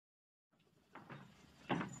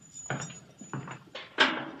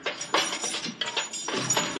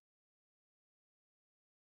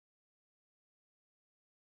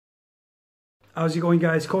How's it going,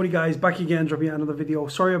 guys? Cody, guys, back again, dropping out another video.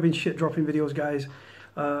 Sorry I've been shit dropping videos, guys.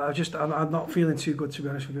 I'm not feeling too good, to be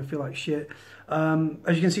honest with you. I feel like shit.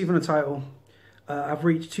 As you can see from the title, I've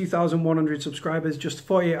reached 2,100 subscribers. Just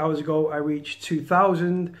 48 hours ago, I reached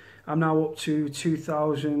 2,000. I'm now up to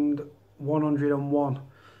 2,101.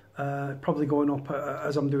 Probably going up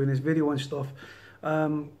as I'm doing this video and stuff.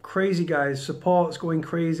 Crazy, guys. Support's going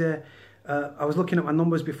crazy. I was looking at my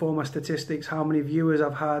numbers before, my statistics, how many viewers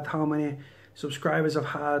I've had, how many subscribers I've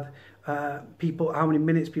had, people, how many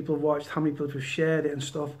minutes people have watched, how many people have shared it and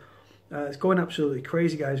stuff. It's going absolutely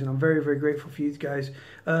crazy, guys, and I'm very, very grateful for you guys.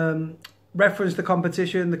 Reference the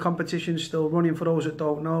competition's still running. For those that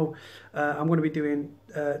don't know, I'm going to be doing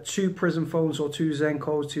 2 prison phones, or 2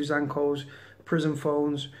 Zencos, prison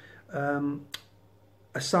phones, a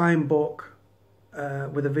signed book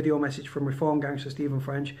with a video message from Reform Gangster Stephen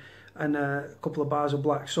French, and a couple of bars of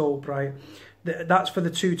black soap, right? That's for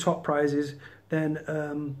the 2 top prizes.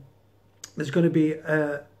 Then there's going to be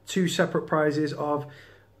 2 separate prizes of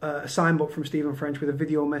a signed book from Stephen French with a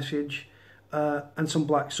video message and some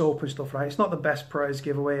black soap and stuff, right? It's not the best prize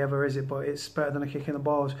giveaway ever, is it? But it's better than a kick in the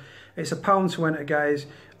balls. It's £1 to enter, guys.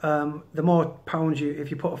 The more pounds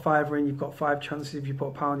if you put a £5 in, you've got 5 chances. If you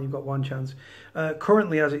put £1, you've got 1 chance.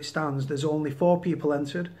 Currently, as it stands, there's only 4 people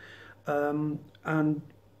entered, and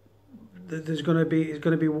it's going to be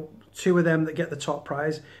 2 of them that get the top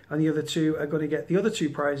prize, and the other 2 are going to get the other 2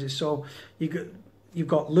 prizes. So you've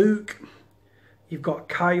got Luke, you've got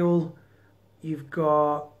Kyle, you've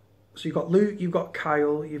got Luke, you've got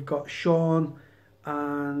Kyle, you've got Sean,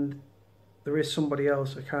 and there is somebody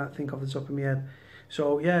else I can't think off the top of my head.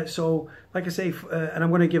 So yeah, so like I say, and I'm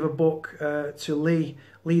going to give a book to Lee.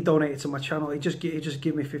 Lee donated to my channel. He just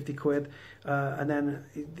gave me 50 quid, and then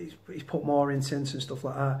he's put more in since and stuff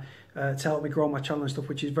like that to help me grow my channel and stuff,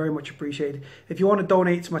 which is very much appreciated. If you want to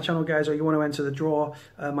donate to my channel, guys, or you want to enter the draw,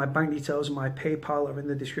 my bank details and my PayPal are in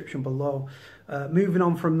the description below. Moving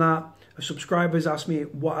on from that, subscribers asked me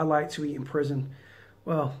what I like to eat in prison.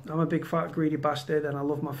 Well, I'm a big fat greedy bastard, and I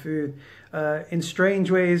love my food. In strange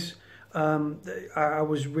ways, I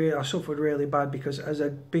suffered really bad, because as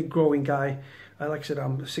a big growing guy, like I said,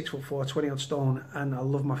 I'm 6'4", 20 odd stone, and I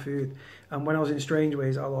love my food. And when I was in strange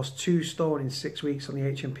ways, I lost 2 stone in 6 weeks on the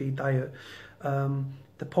HMP diet.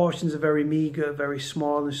 The portions are very meager, very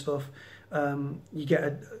small and stuff. You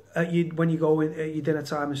get when you go in at your dinner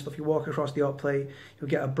time and stuff, you walk across the hot plate, you'll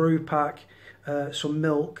get a brew pack, some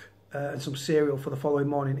milk, and some cereal for the following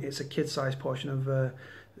morning. It's a kid-sized portion of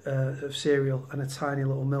cereal and a tiny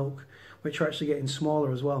little milk, which are actually getting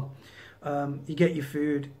smaller as well. You get your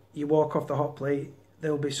food, you walk off the hot plate,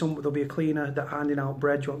 there'll be a cleaner that handing out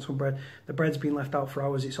bread. Do you want some bread? The bread's been left out for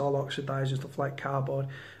hours, it's all oxidized and stuff like cardboard.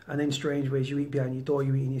 And in strange ways, you eat behind your door,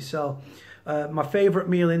 you eat in your cell. My favourite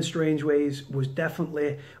meal in strange ways was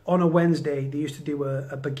definitely on a Wednesday. They used to do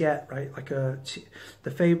a baguette, right? Like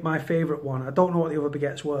my favourite one. I don't know what the other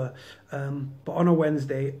baguettes were, but on a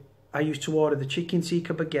Wednesday, I used to order the chicken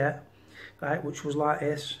tikka baguette, right, which was like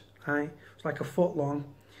this, right? It's like a foot long,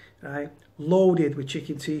 right, loaded with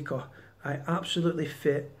chicken tikka, right, absolutely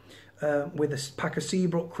fit, with a pack of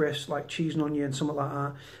Seabrook crisps, like cheese and onion, something like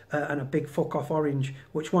that, and a big fuck off orange,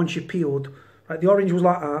 which once you peeled, right, the orange was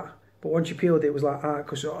like that, but once you peeled it, it was like that,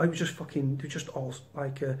 because it was just fucking, it was just all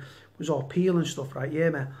like, it was all peel and stuff, right, yeah,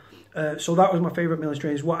 man. So that was my favourite meal in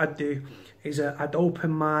strange. What I'd do is I'd open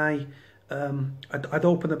my, I'd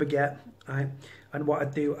open the baguette, right, and what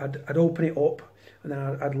I'd do, I'd open it up, and then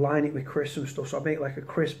I'd line it with crisps and stuff. So I'd make like a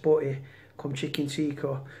crisp butty come chicken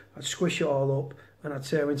tikka. I'd squish it all up, and I'd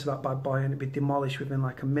tear into that bad boy, and it'd be demolished within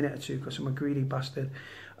like a minute or 2, because I'm a greedy bastard.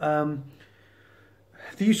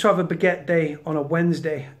 They used to have a baguette day on a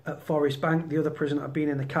Wednesday at Forest Bank, the other prison I've been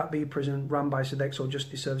in, the Cat B prison, run by Sodexo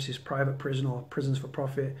Justice Services, private prison, or prisons for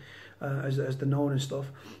profit, as they're known and stuff.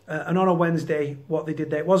 And on a Wednesday, what they did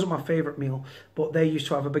there, it wasn't my favourite meal, but they used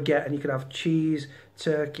to have a baguette, and you could have cheese,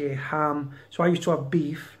 turkey, ham. So I used to have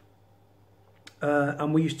beef,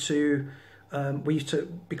 and we used to,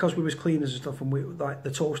 because we was cleaners and stuff, and like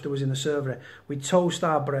the toaster was in the server, we'd toast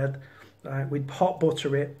our bread, right, we'd hot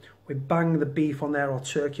butter it, we'd bang the beef on there, or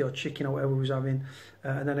turkey or chicken or whatever we was having,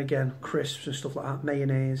 and then again crisps and stuff like that,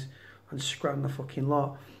 mayonnaise, and scram the fucking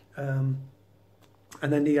lot.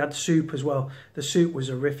 And then they had soup as well. The soup was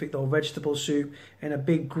horrific though, vegetable soup in a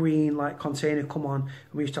big green like container come on,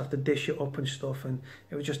 and we used to have to dish it up and stuff, and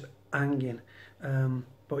it was just hanging.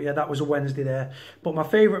 But yeah, that was a Wednesday there. But my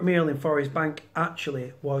favourite meal in Forest Bank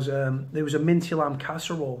actually was, there was a minty lamb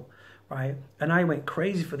casserole, right? And I went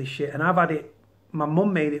crazy for this shit, and I've had it, my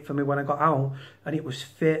mum made it for me when I got out, and it was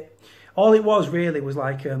fit. All it was really was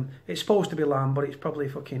like, it's supposed to be lamb, but it's probably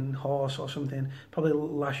fucking horse or something. Probably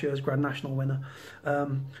last year's Grand National winner.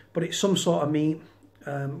 But it's some sort of meat.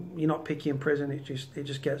 You're not picky in prison. It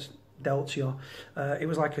just gets dealt to you. It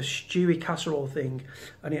was like a stewy casserole thing,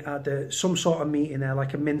 and it had some sort of meat in there,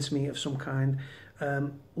 like a mincemeat of some kind.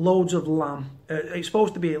 Loads of lamb. It's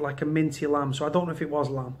supposed to be like a minty lamb, so I don't know if it was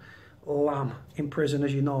lamb. Lamb in prison,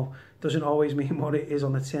 as you know, doesn't always mean what it is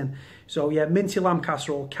on the tin. So yeah, minty lamb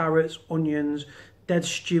casserole, carrots, onions, dead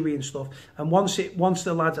stewy and stuff. And once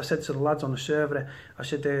the lads, I said to the lads on the server, I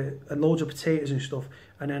said, and loads of potatoes and stuff.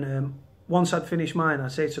 And then once I'd finished mine,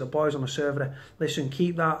 I'd say to the boys on the server, listen,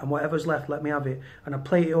 keep that, and whatever's left, let me have it. And I'd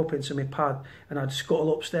plate it up into my pad, and I'd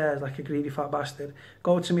scuttle upstairs like a greedy fat bastard,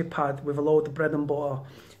 go to my pad with a load of bread and butter,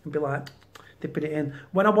 and be like, dipping it in.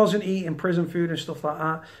 When I wasn't eating prison food and stuff like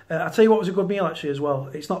that, I'll tell you what was a good meal actually as well.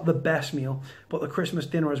 It's not the best meal, but the Christmas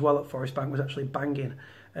dinner as well at Forest Bank was actually banging.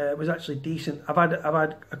 It was actually decent. I've had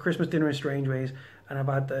a Christmas dinner in Strangeways, and I've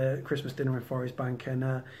had a Christmas dinner in Forest Bank,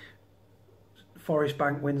 and Forest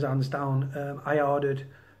Bank wins hands down. I ordered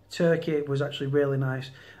turkey, it was actually really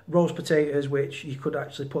nice. Roast potatoes, which you could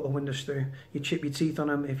actually put the windows through. You chip your teeth on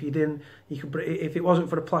them. If you didn't, you could. If it wasn't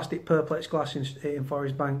for the plastic Perplex glass in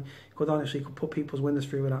Forest Bank, you could put people's windows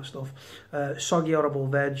through with that stuff. Soggy horrible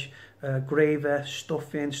veg, gravy,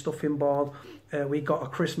 stuffing board. We got a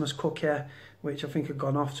Christmas cookie, which I think had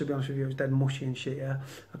gone off, to be honest with you. It was dead mushy and shit, yeah.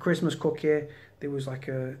 A Christmas cookie. There was like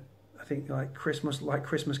I think like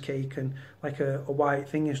Christmas cake and like a white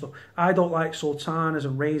thing and stuff. I don't like sultanas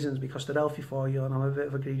and raisins because they're healthy for you, and I'm a bit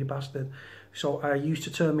of a greedy bastard. So I used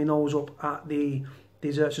to turn my nose up at the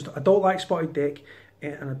desserts. I don't like spotted dick,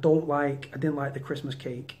 and I didn't like the Christmas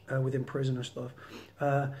cake within prison and stuff.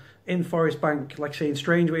 In Forest Bank, like I say, in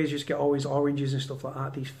Strangeways, you just get always oranges and stuff like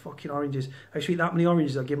that. These fucking oranges. I used to eat that many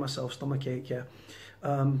oranges, I'll give myself stomachache, yeah.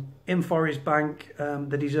 In Forest Bank,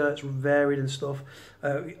 the desserts were varied and stuff.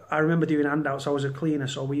 I remember doing handouts. I was a cleaner,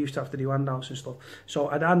 so we used to have to do handouts and stuff. So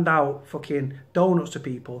I'd hand out fucking donuts to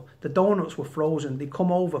people. The donuts were frozen. They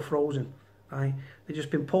come over frozen, right? They'd just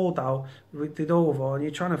been pulled out, they'd over, and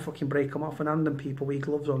you're trying to fucking break them off and hand them people with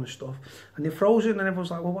gloves on and stuff. And they're frozen, and everyone's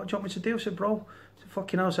like, well, what do you want me to do? I said, bro,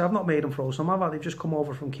 fucking hell, so I've not made them frozen. They've just come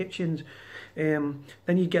over from kitchens. Then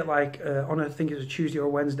you get like on I think it was a Tuesday or a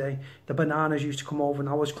Wednesday, the bananas used to come over, and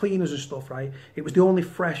I was cleaners and stuff, right? It was the only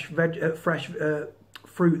fresh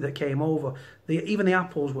fruit that came over. Even the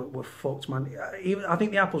apples were fucked, man. I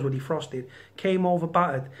think the apples were defrosted, came over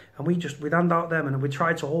battered, and we'd hand out them, and we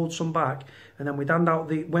tried to hold some back, and then we'd hand out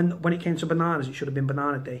when it came to bananas, it should have been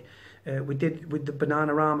banana day. We did with the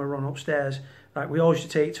Bananarama run upstairs. Like we always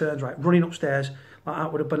used to take turns, right, running upstairs like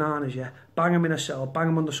that with the bananas, yeah, bang them in a cell, bang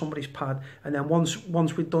them under somebody's pad, and then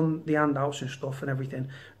once we'd done the handouts and stuff and everything,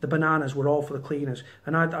 the bananas were all for the cleaners.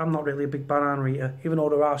 And I'm not really a big banana eater, even though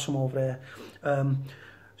there are some over there.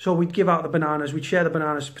 So we'd give out the bananas, we'd share the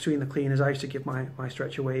bananas between the cleaners. I used to give my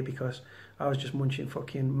stretch away because I was just munching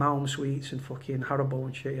fucking Malm sweets and fucking Haribo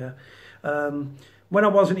and shit, yeah. When I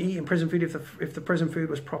wasn't eating prison food, if the prison food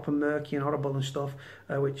was proper murky and horrible and stuff,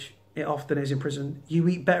 which it often is in prison, you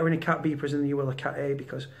eat better in a Cat B prison than you will a Cat A,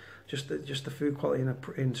 because just the food quality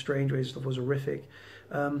in Strangeways stuff was horrific.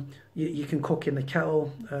 You can cook in the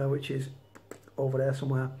kettle, which is over there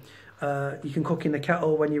somewhere. You can cook in the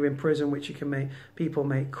kettle when you're in prison, which you can make. People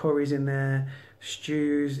make curries in there,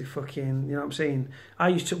 stews, fucking, you know what I'm saying?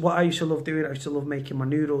 What I used to love doing, I used to love making my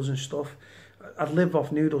noodles and stuff. I'd live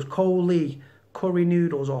off noodles. Coley curry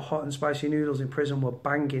noodles or hot and spicy noodles in prison were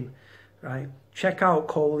banging, right? Check out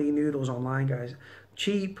Coley noodles online, guys.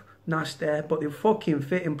 Cheap, nasty, but they fucking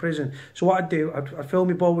fit in prison. So what I'd do, I'd fill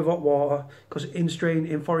my bowl with hot water, because in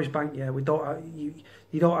Forest Bank, yeah, we don't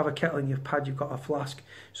you don't have a kettle in your pad, you've got a flask.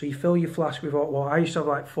 So you fill your flask with hot water. I used to have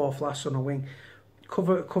like 4 flasks on a wing.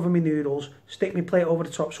 Cover my noodles, stick my plate over the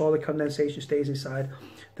top so all the condensation stays inside.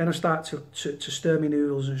 Then I start to stir my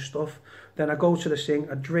noodles and stuff. Then I go to the sink,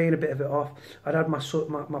 I drain a bit of it off. I'd add my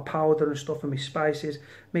powder and stuff and my spices,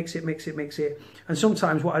 mix it. And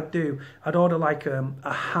sometimes what I'd do, I'd order like a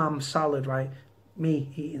ham salad, right?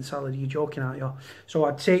 Me eating salad, you joking, aren't you? So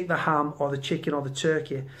I'd take the ham or the chicken or the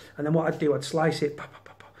turkey, and then what I'd do, I'd slice it,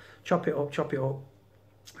 chop it up.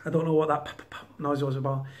 I don't know what that noise was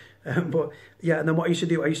about. But yeah, and then what I used to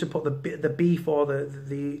do, I used to put the beef or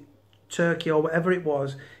the turkey or whatever it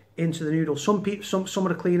was into the noodles. Some of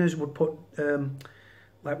the cleaners would put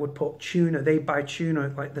tuna. They buy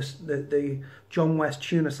tuna like the John West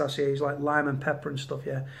tuna sachets, like lime and pepper and stuff,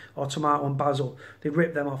 yeah, or tomato and basil. They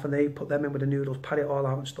rip them off and they put them in with the noodles, pat it all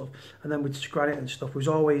out and stuff, and then we'd scran it and stuff. We was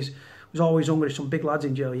always hungry. Some big lads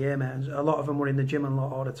in jail, yeah, man. A lot of them were in the gym a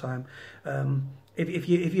lot all the time. if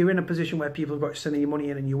you're in a position where people have got sending you money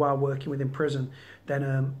in and you are working within prison,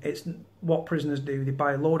 then it's what prisoners do. They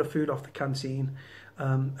buy a load of food off the canteen,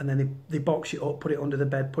 and then they box it up, put it under the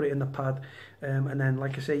bed, put it in the pad, and then,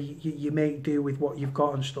 like I say, you make do with what you've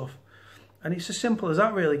got and stuff. And it's as simple as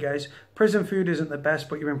that, really, guys. Prison food isn't the best,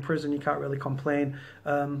 but you're in prison, you can't really complain.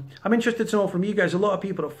 I'm interested to know from you guys, a lot of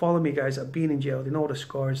people that follow me, guys, that have been in jail, they know the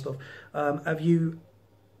score and stuff.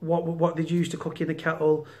 What did you used to cook in the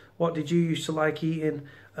kettle? What did you used to like eating?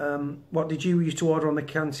 What did you used to order on the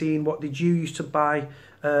canteen? What did you used to buy?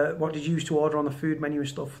 What did you used to order on the food menu and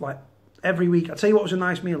stuff? Like, every week, I'll tell you what was a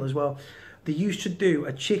nice meal as well. They used to do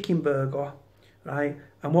a chicken burger, right?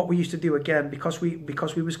 And what we used to do, again, because we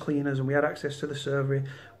was cleaners and we had access to the servery,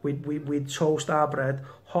 we'd toast our bread,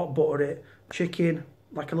 hot butter it, chicken,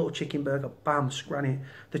 like a little chicken burger, bam, scran it.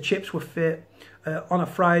 The chips were fit. On a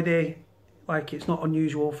Friday, like, it's not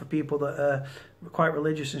unusual for people that are quite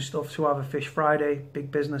religious and stuff to have a fish Friday.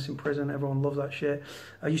 Big business in prison, everyone loves that shit.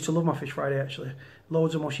 I used to love my fish Friday, actually.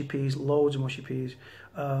 Loads of mushy peas, loads of mushy peas.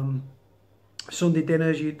 Sunday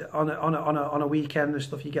dinners, on a weekend and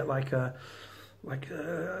stuff, you get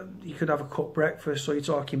you could have a cooked breakfast, so you're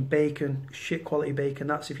talking bacon, shit quality bacon,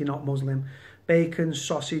 that's if you're not Muslim. Bacon,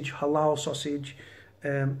 sausage, halal sausage,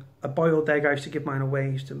 a boiled egg. I used to give mine away,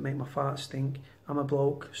 used to make my farts stink. I'm a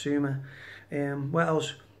bloke, sue me. What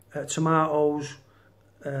else? Tomatoes,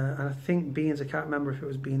 and I think beans, I can't remember if it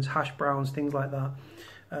was beans, hash browns, things like that.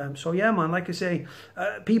 So yeah, man, like I say,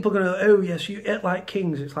 people are going to, oh yes, you eat like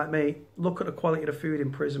kings. It's like, mate, look at the quality of the food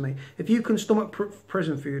in prison, mate. If you can stomach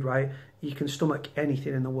prison food, right, you can stomach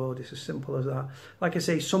anything in the world. It's as simple as that. Like I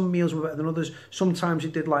say, some meals were better than others. Sometimes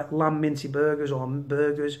you did like lamb minty burgers or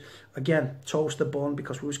burgers. Again, toast the bun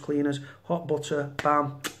because we was cleaners. Hot butter,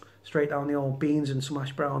 bam, straight down the old beans and some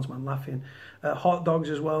hash browns, man, laughing. Hot dogs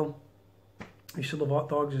as well. I used to love hot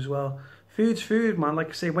dogs as well. Food's food, man. Like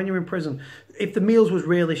I say, when you're in prison, if the meals was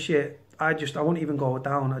really shit, I wouldn't even go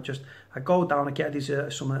down. I go down, I get a dessert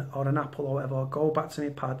or something, or an apple or whatever. I go back to my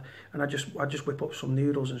pad and I just whip up some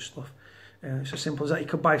noodles and stuff. It's as simple as that. You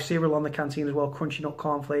could buy cereal on the canteen as well, crunchy nut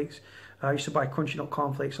cornflakes. I used to buy crunchy nut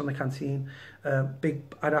cornflakes on the canteen.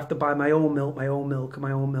 I'd have to buy my own milk.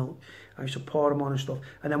 I used to pour them on and stuff.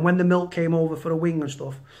 And then when the milk came over for a wing and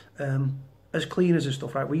stuff, as cleaners and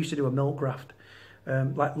stuff, right, we used to do a milk graft.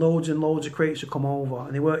 Like loads and loads of crates would come over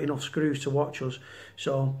and there weren't enough screws to watch us.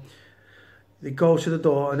 So they'd go to the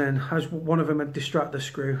door and then as one of them would distract the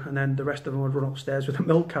screw and then the rest of them would run upstairs with the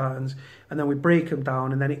milk cartons and then we'd break them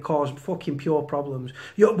down and then it caused fucking pure problems.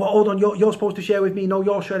 Hold on, you're supposed to share with me. No,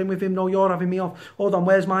 you're sharing with him. No, you're having me off. Hold on,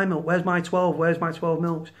 where's my milk? Where's my 12? Where's my 12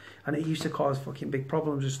 milks? And it used to cause fucking big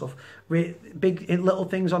problems and stuff. Big little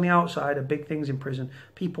things on the outside are big things in prison.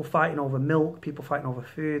 People fighting over milk, people fighting over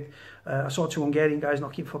food. I saw 2 Hungarian guys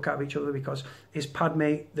knocking the fuck out of each other because his pad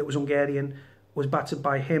mate that was Hungarian was battered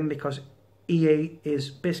by him because he ate his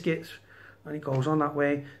biscuits, and it goes on that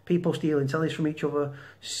way. People stealing tellies from each other,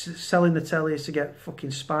 selling the tellies to get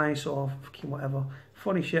fucking spice or fucking whatever.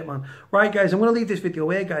 Funny shit, man. Right, guys, I'm going to leave this video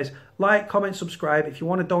here, guys. Like, comment, subscribe if you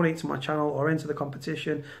want to donate to my channel or enter the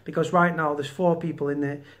competition, because right now there's 4 people in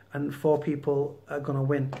there and 4 people are going to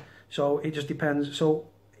win. So it just depends. So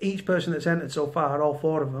each person that's entered so far, all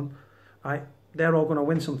 4 of them, right, they're all going to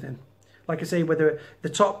win something. Like I say, whether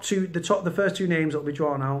the first 2 names that will be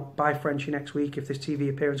drawn out by Frenchie next week, if this TV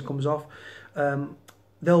appearance comes off,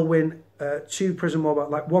 they'll win 2 prison mobile,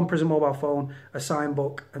 like 1 prison mobile phone, a sign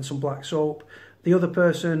book, and some black soap. The other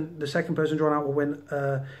person, the second person drawn out, will win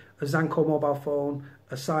a Zanko mobile phone,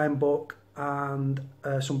 a sign book, and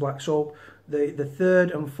some black soap. The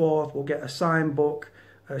third and fourth will get a sign book,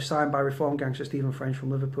 signed by Reform Gangster Stephen French from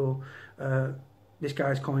Liverpool. This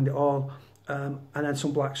guy's coined it all. And then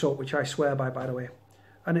some black soap, which I swear by the way.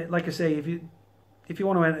 And like I say, if you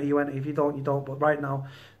want to enter, you enter. If you don't, you don't. But right now,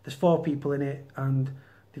 there's 4 people in it, and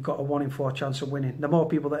they've got a 1 in 4 chance of winning. The more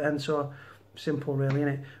people that enter, simple, really,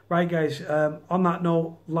 innit? Right, guys. On that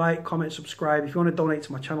note, like, comment, subscribe. If you want to donate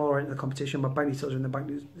to my channel or enter the competition, my bank details are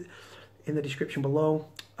in the description below.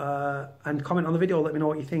 And comment on the video. Let me know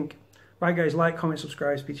what you think. Right, guys. Like, comment,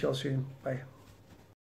 subscribe. Speak to you all soon. Bye.